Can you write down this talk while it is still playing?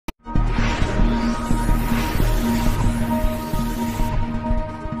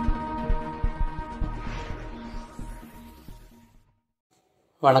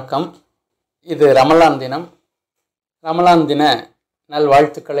வணக்கம். இது ரமலான் தினம். ரமலான் தின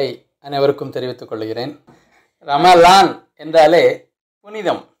நல்வாழ்த்துக்களை அனைவருக்கும் தெரிவித்துக் கொள்கிறேன். ரமலான் என்றாலே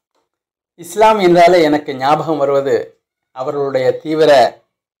புனிதம். இஸ்லாம் என்றாலே எனக்கு ஞாபகம் வருவது அவர்களுடைய தீவிர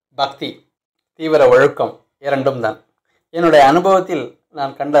பக்தி, தீவிர ஒழுக்கம் இரண்டும் தான். என்னுடைய அனுபவத்தில்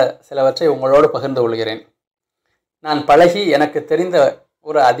நான் கண்ட சிலவற்றை உங்களோடு பகிர்ந்து கொள்கிறேன். நான் பழகி எனக்கு தெரிந்த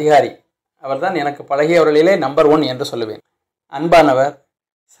ஒரு அதிகாரி, அவர்தான் எனக்கு பழகியவர்களிலே நம்பர் 1 என்று சொல்லுவேன். அன்பானவர்,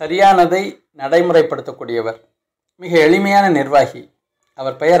 சரியானதை நடைமுறைப்படுத்தக்கூடியவர், மிக எளிமையான நிர்வாகி.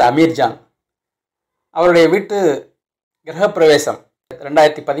 அவர் பெயர் அமீர்ஜான். அவருடைய வீட்டு கிரகப்பிரவேசம்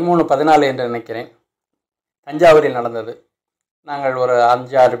 2013-14 என்று நினைக்கிறேன், தஞ்சாவூரில் நடந்தது. நாங்கள் ஒரு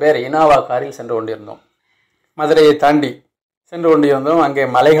 5-6 பேர் இனோவா காரில் சென்று கொண்டிருந்தோம். மதுரையை தாண்டி சென்று கொண்டிருந்தோம். அங்கே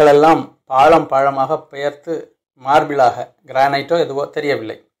மலைகளெல்லாம் பாழமாக பெயர்த்து மார்பிளாக, கிரானைட்டோ எதுவோ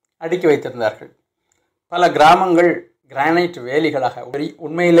தெரியவில்லை, அடுக்கி வைத்திருந்தார்கள். பல கிராமங்கள் கிரானைட் வேலிகளாக,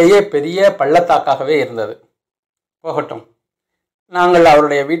 உண்மையிலேயே பெரிய பள்ளத்தாக்காகவே இருந்தது. போகட்டும், நாங்கள்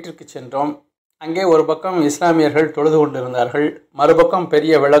அவருடைய வீட்டிற்கு சென்றோம். அங்கே ஒரு பக்கம் இஸ்லாமியர்கள் தொழுது கொண்டிருந்தார்கள், மறுபக்கம்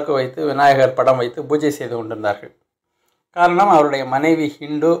பெரிய விளக்கு வைத்து விநாயகர் படம் வைத்து பூஜை செய்து கொண்டிருந்தார்கள். காரணம், அவருடைய மனைவி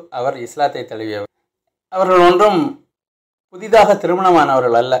ஹிந்து, அவர் இஸ்லாத்தை தழுவியவர். அவர்கள் ஒன்றும் புதிதாக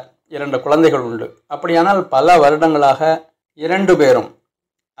திருமணமானவர்கள் அல்ல, 2 குழந்தைகள் உண்டு. அப்படியானால் பல வருடங்களாக 2 பேரும்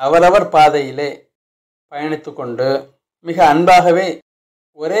அவரவர் பாதையிலே பயணித்து கொண்டு மிக அன்பாகவே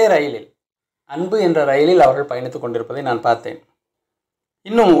ஒரே ரயிலில், அன்பு என்ற ரயிலில் அவர்கள் பயணித்து கொண்டிருப்பதை நான் பார்த்தேன்.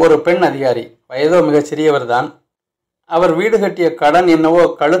 இன்னும் ஒரு பெண் அதிகாரி, வயதோ மிகச் சிறியவர் தான். அவர் வீடு கட்டிய கடன் என்னவோ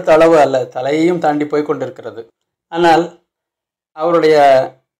கழுத்தளவு அல்ல, தலையையும் தாண்டி போய் கொண்டிருக்கிறது. ஆனால் அவருடைய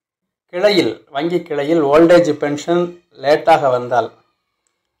கிளையில், வங்கி கிளையில் ஓல்டேஜ் பென்ஷன் லேட்டாக வந்தால்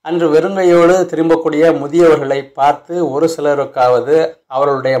அன்று வெறுங்கையோடு திரும்பக்கூடிய முதியவர்களை பார்த்து ஒரு சிலருக்காவது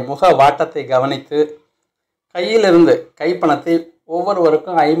அவர்களுடைய முக வாட்டத்தை கவனித்து கையிலிருந்து கைப்பணத்தை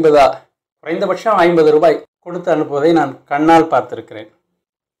ஒவ்வொருவருக்கும் குறைந்தபட்சம் 50 ரூபாய் கொடுத்து அனுப்புவதை நான் கண்ணால் பார்த்திருக்கிறேன்.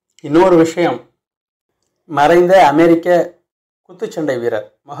 இன்னொரு விஷயம், மறைந்த அமெரிக்க குத்துச்சண்டை வீரர்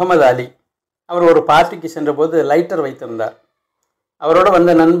முகமது அலி, அவர் ஒரு பார்ட்டிக்கு சென்றபோது லைட்டர் வைத்திருந்தார். அவரோடு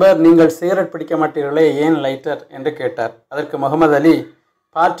வந்த நண்பர், நீங்கள் சிகரெட் பிடிக்க மாட்டீர்களே, ஏன் லைட்டர் என்று கேட்டார். அதற்கு முகமது அலி,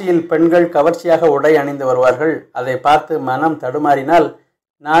 பார்ட்டியில் பெண்கள் கவர்ச்சியாக உடை அணிந்து வருவார்கள், அதை பார்த்து மனம் தடுமாறினால்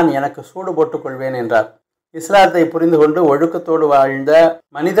நான் எனக்கு சூடு போட்டுக்கொள்வேன் என்றார். இஸ்லாத்தை புரிந்து கொண்டு ஒழுக்கத்தோடு வாழ்ந்த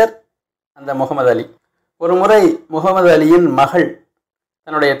மனிதர் அந்த முகமது அலி. ஒரு முறை முகமது அலியின் மகள்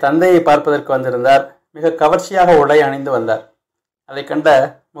தன்னுடைய தந்தையை பார்ப்பதற்கு வந்திருந்தார். மிக கவர்ச்சியாக உடை அணிந்து வந்தார். அதை கண்ட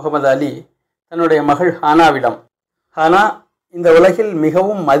முகமது அலி தன்னுடைய மகள் ஹானாவிடம், ஹானா, இந்த உலகில்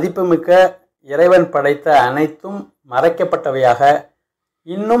மிகவும் மதிப்புமிக்க இறைவன் படைத்த அனைத்தும் மறைக்கப்பட்டவையாக,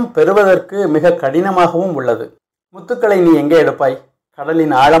 இன்னும் பெறுவதற்கு மிக கடினமாகவும் உள்ளது. முத்துக்களை நீ எங்கே எடுப்பாய்?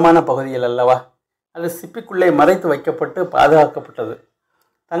 கடலின் ஆழமான பகுதியில் அல்லவா? அது சிப்பிக்குள்ளே மறைத்து வைக்கப்பட்டு பாதுகாக்கப்பட்டது.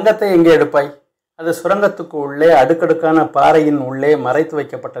 தங்கத்தை எங்கே எடுப்பாய்? அது சுரங்கத்துக்கு உள்ளே அடுக்கடுக்கான பாறையின் உள்ளே மறைத்து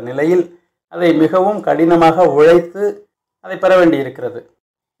வைக்கப்பட்ட நிலையில் அதை மிகவும் கடினமாக உழைத்து அதை பெற வேண்டியிருக்கிறது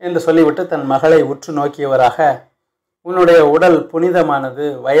என்று சொல்லிவிட்டு தன் மகளை உற்று நோக்கியவராக, உன்னுடைய உடல் புனிதமானது,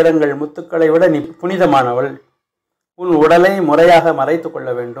 வைரங்கள் முத்துக்களை விட நீ புனிதமானவள், உன் உடலை முறையாக மறைத்து கொள்ள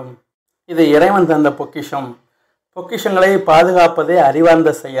வேண்டும். இது இறைவன் தந்த பொக்கிஷம். பொக்கிஷங்களை பாதுகாப்பதே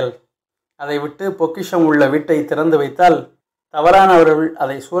அறிவார்ந்த செயல். அதை விட்டு பொக்கிஷம் உள்ள வீட்டை திறந்து வைத்தால் தவறானவர்கள்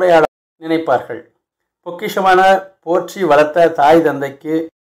அதை சூறையாட நினைப்பார்கள். பொக்கிஷமான போற்றி வளர்த்த தாய் தந்தைக்கு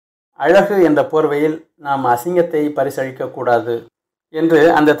அழகு என்ற போர்வையில் நாம் அசிங்கத்தை பரிசளிக்கக்கூடாது என்று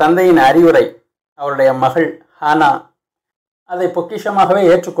அந்த தந்தையின் அறிவுரை. அவருடைய மகள் ஹானா அதை பொக்கிஷமாகவே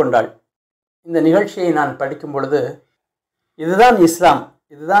ஏற்றுக்கொண்டாள். இந்த நிகழ்ச்சியை நான் படிக்கும் பொழுது, இதுதான் இஸ்லாம்,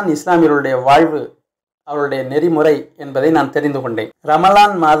 இதுதான் இஸ்லாமியர்களுடைய வாழ்வு, அவருடைய நெறிமுறை என்பதை நான் தெரிந்து கொண்டேன்.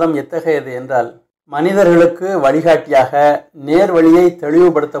 ரமலான் மாதம் எத்தகையது என்றால், மனிதர்களுக்கு வழிகாட்டியாக, நேர் வழியை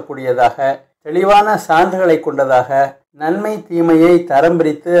தெளிவுபடுத்தக்கூடியதாக, தெளிவான சான்றுகளை கொண்டதாக, நன்மை தீமையை தரம்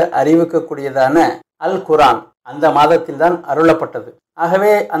பிரித்து அறிவிக்கக்கூடியதான அல் குரான் அந்த மாதத்தில் தான் அருளப்பட்டது.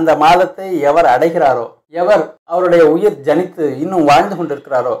 ஆகவே அந்த மாதத்தை எவர் அடைகிறாரோ, எவர் அவருடைய உயிர் ஜனித்து இன்னும் வாழ்ந்து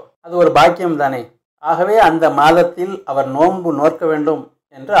கொண்டிருக்கிறாரோ, அது ஒரு பாக்கியம் தானே. ஆகவே அந்த மாதத்தில் அவர் நோன்பு நோக்க வேண்டும்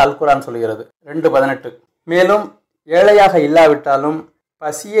என்று அல் குரான் சொல்கிறது, 2:18. மேலும் ஏழையாக இல்லாவிட்டாலும்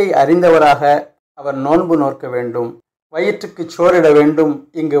பசியை அறிந்தவராக அவர் நோன்பு நோக்க வேண்டும், வயிற்றுக்கு சோறிட வேண்டும்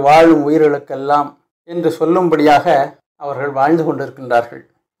இங்கு வாழும் உயிர்களுக்கெல்லாம் என்று சொல்லும்படியாக அவர்கள் வாழ்ந்து கொண்டிருக்கின்றார்கள்.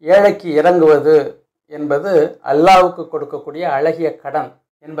 ஏழைக்கு இறங்குவது என்பது அல்லாஹ்வுக்கு கொடுக்கக்கூடிய அழகிய கடன்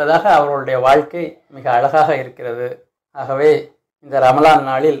என்பதாக அவர்களுடைய வாழ்க்கை மிக அழகாக இருக்கிறது. ஆகவே இந்த ரமலான்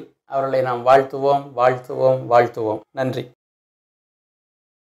நாளில் அவர்களை நாம் வாழ்த்துவோம். நன்றி.